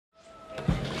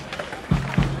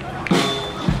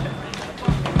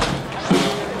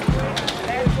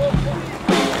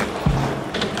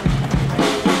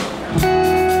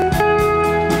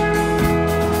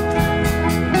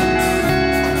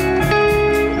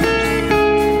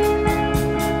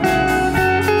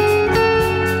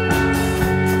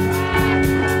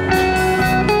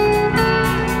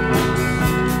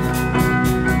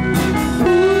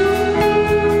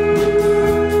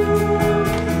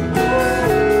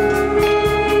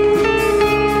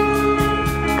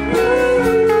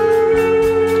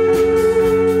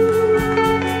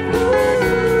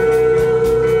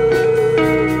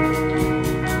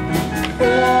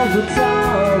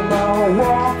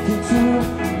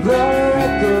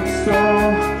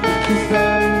soul. She's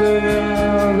standing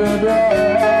in the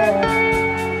door,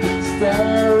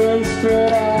 staring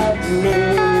straight at me.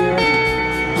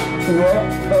 Whoa,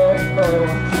 oh, oh.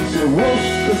 She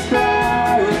whispers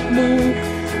quietly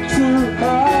to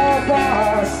her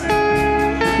boss.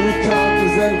 He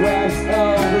comes and grabs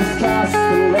Elvis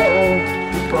Costello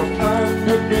from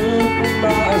underneath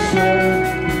my shirt.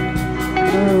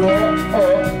 Whoa,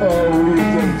 oh, oh. You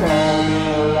can call me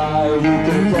a liar, you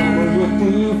can call me a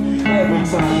thief. Every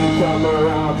time you come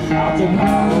around, I can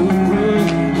hardly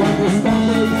breathe. When you're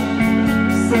standing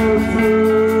so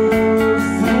close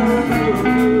to me,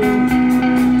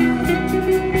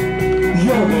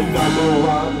 you're the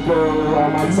 #1 girl on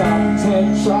my top 10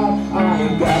 chart. I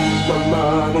ain't got the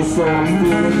money, so I'm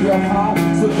stealing your heart.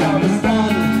 So come and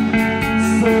stand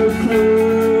so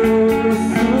close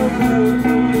to me.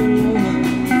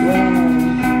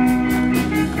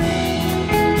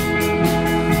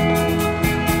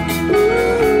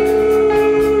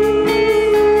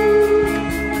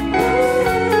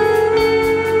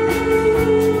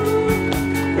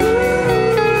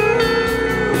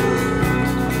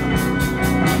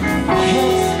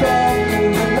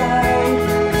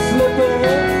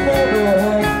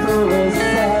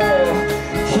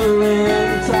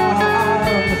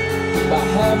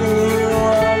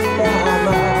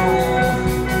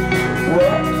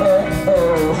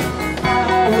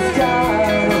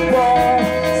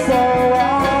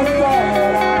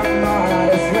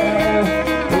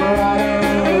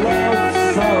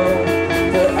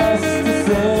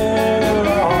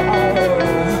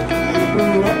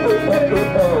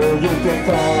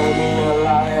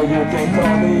 You can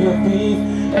call me a thief.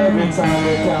 Every time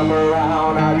you come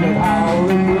around, I can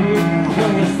hardly breathe.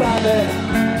 When you're standing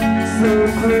so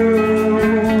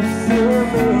close to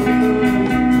me,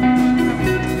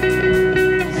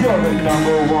 you're the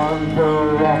 #1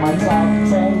 girl on my top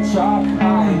 10 chart.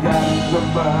 I ain't got the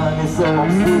money, so I'm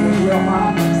stealing your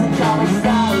heart. So come and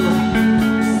stand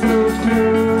so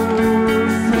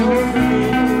close to me.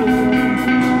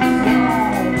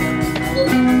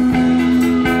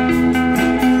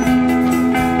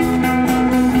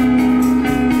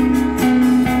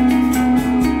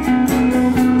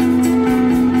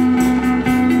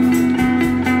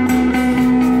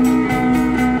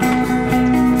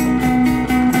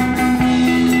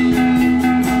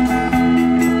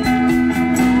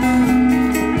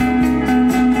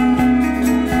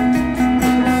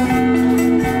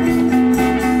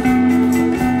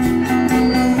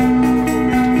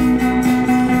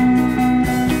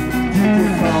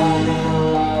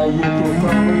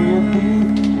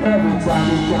 Every time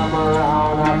you come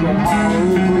around, I can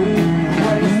hardly breathe.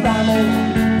 When you're standing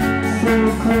so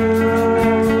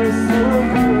close to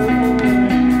me,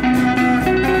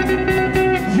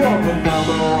 you're the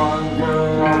 #1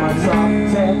 girl on my top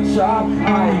 10 chart.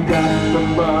 I ain't got the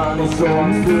money, so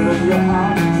I'm stealing your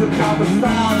heart. So come and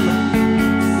stand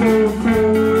so